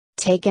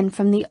Taken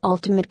from the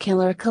Ultimate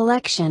Killer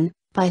Collection,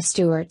 by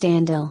Stewart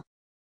Andel.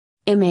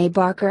 M.A.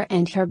 Barker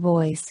and Her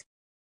Boys.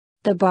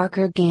 The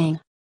Barker Gang.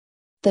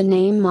 The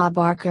name Ma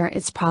Barker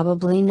is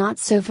probably not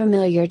so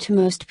familiar to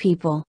most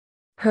people.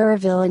 Her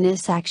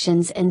villainous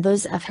actions and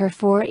those of her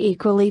 4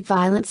 equally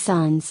violent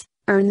sons,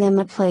 earn them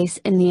a place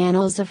in the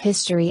annals of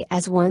history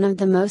as one of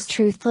the most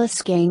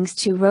truthless gangs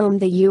to roam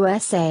the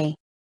USA.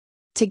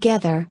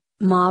 Together,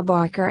 Ma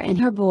Barker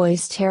and her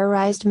boys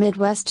terrorized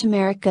Midwest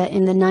America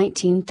in the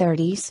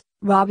 1930s,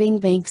 robbing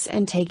banks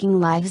and taking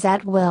lives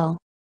at will.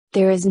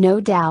 There is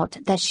no doubt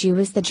that she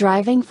was the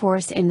driving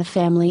force in the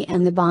family,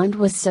 and the bond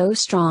was so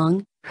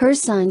strong, her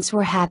sons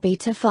were happy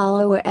to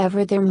follow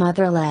wherever their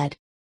mother led.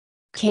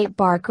 Kate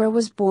Barker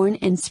was born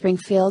in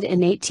Springfield in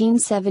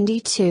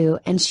 1872,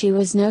 and she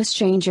was no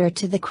stranger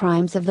to the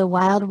crimes of the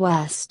Wild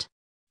West.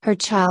 Her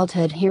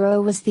childhood hero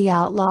was the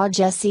outlaw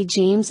Jesse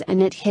James,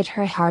 and it hit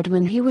her hard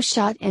when he was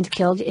shot and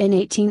killed in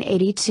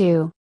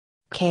 1882.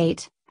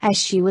 Kate, as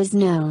she was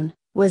known,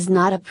 was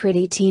not a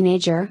pretty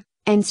teenager,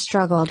 and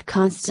struggled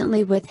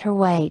constantly with her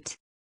weight.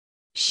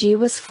 She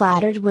was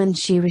flattered when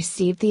she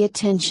received the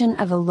attention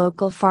of a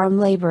local farm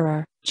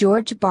laborer,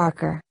 George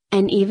Barker,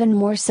 and even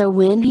more so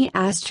when he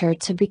asked her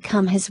to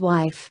become his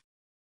wife.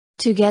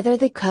 Together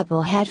the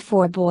couple had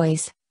 4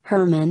 boys,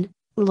 Herman,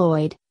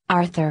 Lloyd,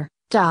 Arthur,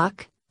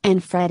 Doc,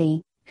 and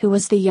Freddie, who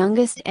was the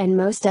youngest and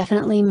most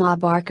definitely Ma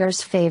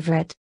Barker's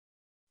favorite.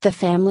 The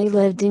family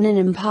lived in an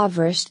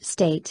impoverished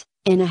state,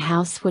 in a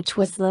house which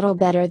was little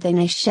better than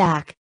a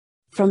shack.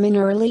 From an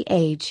early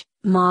age,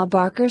 Ma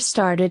Barker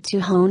started to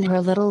hone her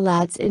little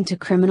lads into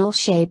criminal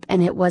shape,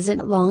 and it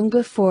wasn't long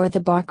before the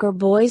Barker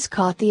boys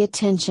caught the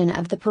attention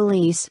of the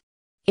police.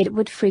 It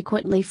would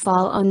frequently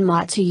fall on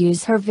Ma to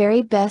use her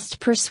very best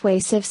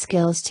persuasive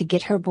skills to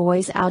get her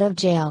boys out of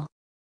jail.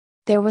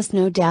 There was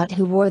no doubt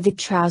who wore the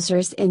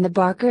trousers in the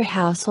Barker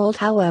household,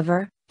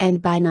 however,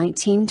 and by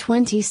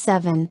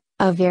 1927,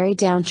 a very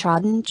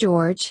downtrodden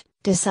George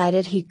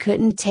decided he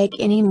couldn't take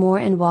any more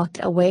and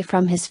walked away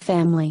from his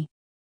family.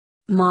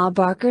 Ma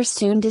Barker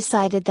soon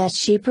decided that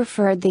she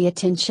preferred the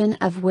attention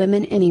of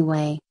women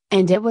anyway,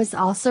 and it was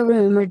also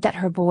rumored that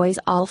her boys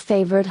all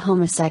favored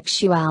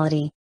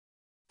homosexuality.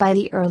 By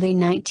the early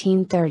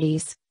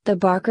 1930s, the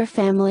Barker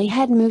family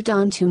had moved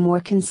on to more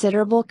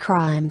considerable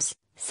crimes,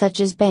 such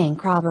as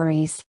bank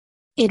robberies.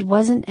 It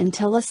wasn't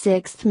until a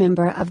 6th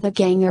member of the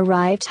gang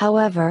arrived,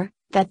 however,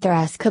 that their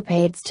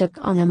escapades took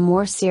on a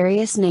more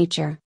serious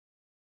nature.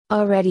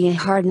 Already a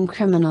hardened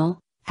criminal,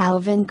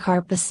 Alvin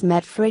Karpus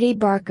met Freddie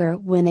Barker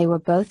when they were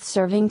both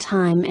serving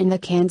time in the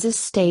Kansas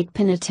State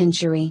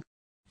Penitentiary.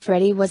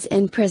 Freddie was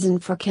in prison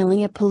for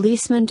killing a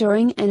policeman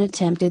during an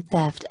attempted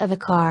theft of a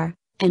car,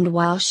 and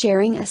while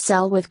sharing a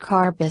cell with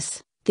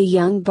Karpus, the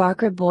young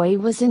Barker boy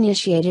was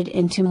initiated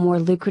into more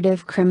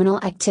lucrative criminal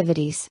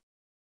activities.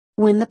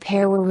 When the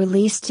pair were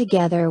released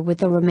together with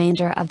the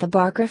remainder of the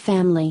Barker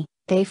family,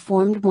 they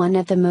formed one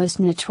of the most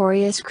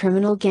notorious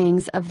criminal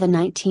gangs of the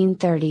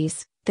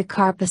 1930s, the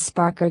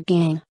Karpus-Barker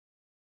Gang.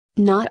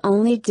 Not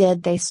only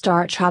did they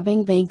start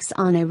robbing banks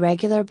on a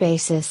regular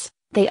basis,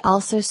 they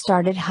also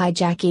started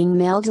hijacking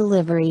mail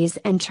deliveries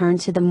and turned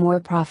to the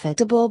more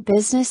profitable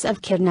business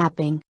of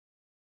kidnapping.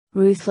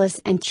 Ruthless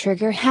and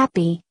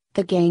trigger-happy,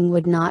 the gang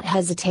would not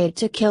hesitate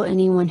to kill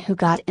anyone who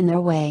got in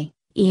their way,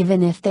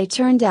 even if they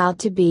turned out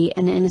to be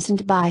an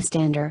innocent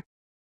bystander.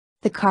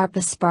 The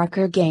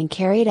Karpus-Barker Gang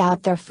carried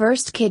out their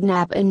first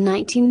kidnap in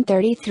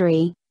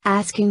 1933,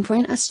 asking for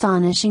an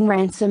astonishing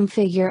ransom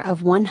figure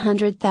of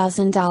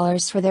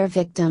 $100,000 for their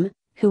victim,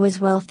 who was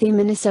wealthy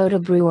Minnesota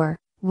brewer,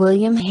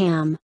 William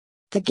Ham.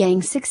 The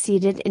gang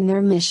succeeded in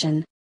their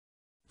mission.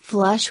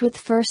 Flush with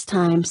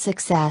first-time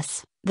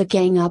success, the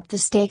gang upped the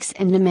stakes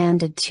and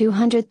demanded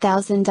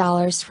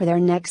 $200,000 for their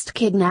next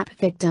kidnap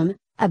victim,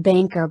 a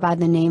banker by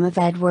the name of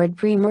Edward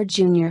Bremer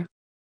Jr.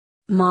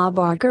 Ma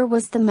Barker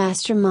was the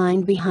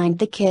mastermind behind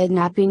the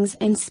kidnappings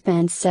and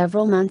spent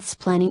several months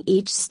planning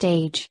each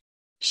stage.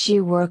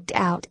 She worked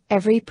out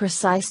every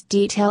precise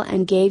detail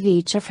and gave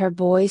each of her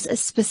boys a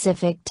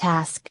specific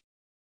task.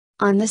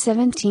 On the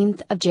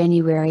 17th of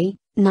January,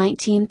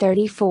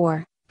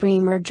 1934,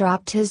 Bremer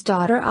dropped his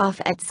daughter off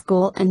at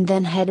school and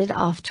then headed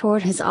off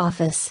toward his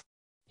office.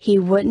 He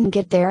wouldn't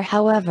get there,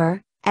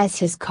 however, as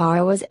his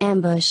car was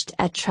ambushed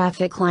at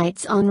traffic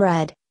lights on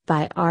red,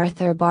 by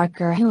Arthur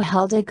Barker, who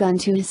held a gun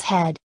to his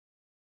head.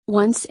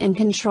 Once in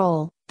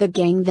control, the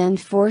gang then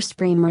forced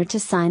Bremer to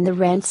sign the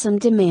ransom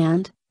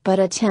demand, but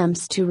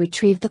attempts to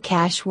retrieve the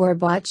cash were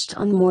botched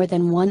on more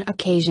than one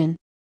occasion.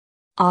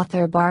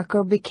 Arthur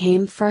Barker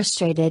became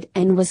frustrated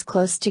and was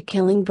close to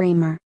killing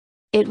Bremer.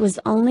 It was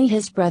only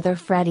his brother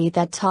Freddie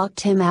that talked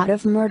him out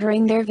of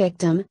murdering their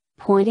victim,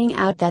 pointing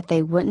out that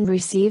they wouldn't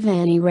receive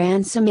any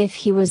ransom if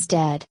he was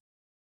dead.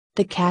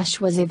 The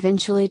cash was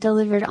eventually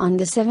delivered on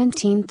the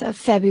 17th of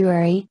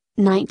February,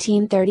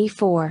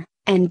 1934,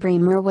 and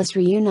Bremer was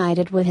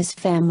reunited with his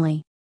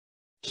family.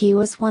 He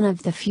was one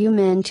of the few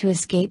men to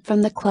escape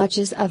from the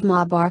clutches of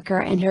Ma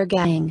Barker and her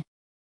gang.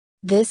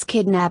 This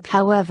kidnap,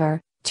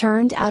 however,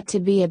 turned out to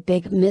be a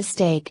big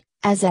mistake,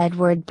 as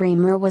Edward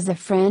Bremer was a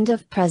friend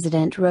of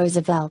President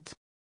Roosevelt.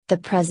 The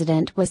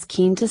president was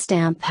keen to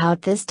stamp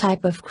out this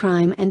type of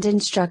crime and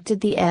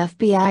instructed the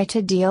FBI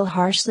to deal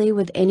harshly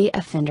with any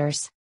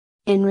offenders.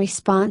 In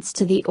response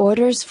to the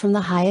orders from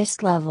the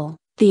highest level,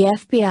 the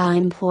FBI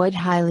employed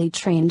highly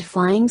trained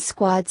flying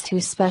squads who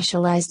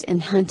specialized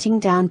in hunting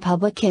down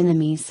public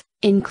enemies,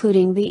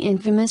 including the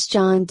infamous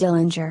John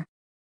Dillinger.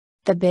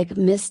 The big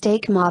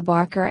mistake Ma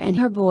Barker and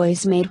her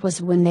boys made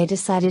was when they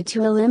decided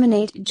to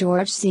eliminate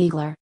George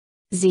Ziegler.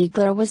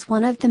 Ziegler was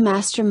one of the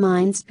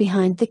masterminds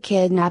behind the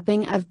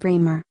kidnapping of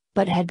Bremer,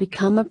 but had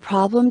become a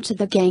problem to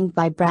the gang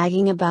by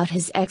bragging about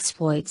his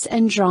exploits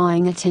and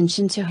drawing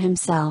attention to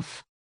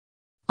himself.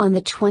 On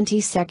the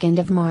 22nd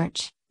of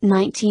March,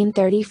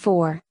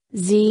 1934,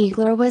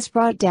 Ziegler was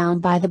brought down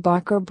by the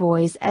Barker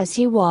boys as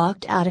he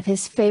walked out of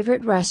his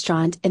favorite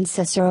restaurant in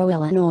Cicero,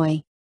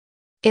 Illinois.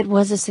 It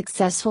was a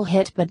successful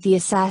hit, but the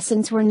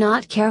assassins were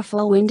not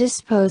careful when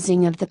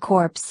disposing of the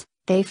corpse.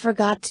 They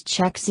forgot to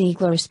check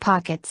Ziegler's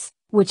pockets,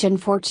 which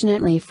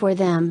unfortunately for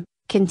them,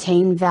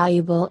 contained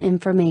valuable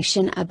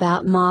information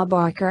about Ma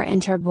Barker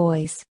and her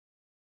boys.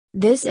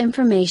 This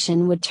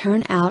information would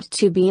turn out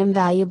to be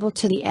invaluable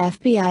to the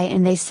FBI,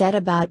 and they set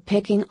about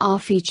picking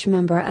off each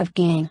member of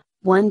gang,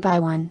 one by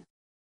one.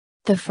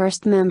 The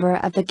first member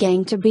of the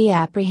gang to be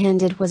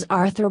apprehended was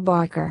Arthur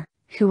Barker,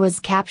 who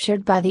was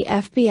captured by the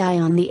FBI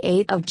on the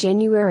 8th of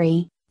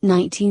January,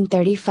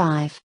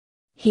 1935.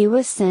 He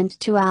was sent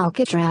to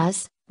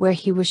Alcatraz, where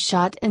he was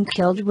shot and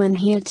killed when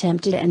he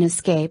attempted an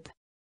escape.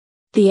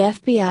 The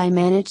FBI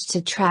managed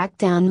to track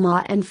down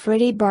Ma and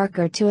Freddie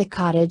Barker to a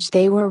cottage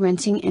they were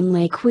renting in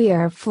Lake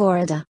Weir,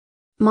 Florida.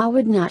 Ma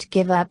would not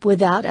give up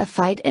without a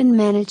fight and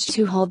managed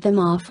to hold them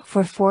off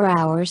for 4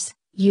 hours,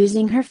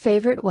 using her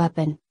favorite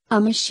weapon, a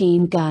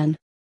machine gun.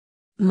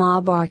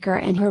 Ma Barker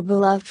and her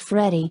beloved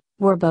Freddie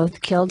were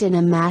both killed in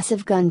a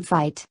massive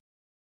gunfight.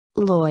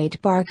 Lloyd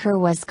Barker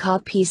was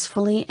caught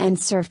peacefully and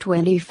served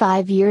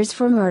 25 years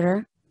for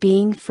murder,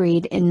 being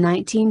freed in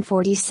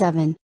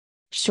 1947.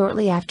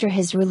 Shortly after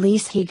his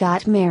release he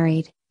got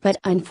married, but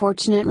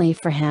unfortunately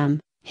for him,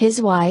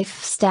 his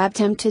wife stabbed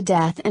him to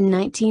death in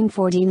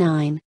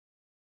 1949.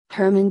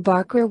 Herman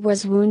Barker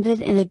was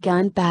wounded in a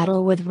gun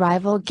battle with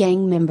rival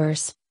gang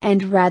members,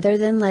 and rather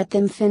than let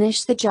them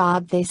finish the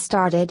job they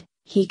started,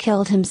 he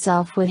killed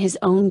himself with his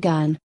own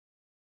gun.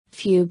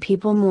 Few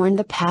people mourn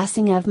the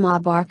passing of Ma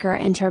Barker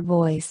and her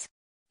boys.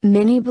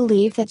 Many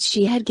believe that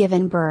she had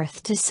given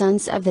birth to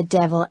sons of the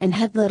devil and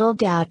had little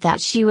doubt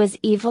that she was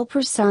evil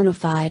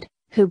personified,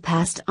 who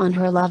passed on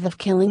her love of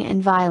killing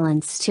and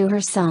violence to her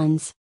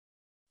sons.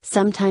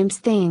 Sometimes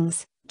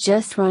things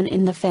just run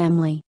in the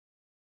family.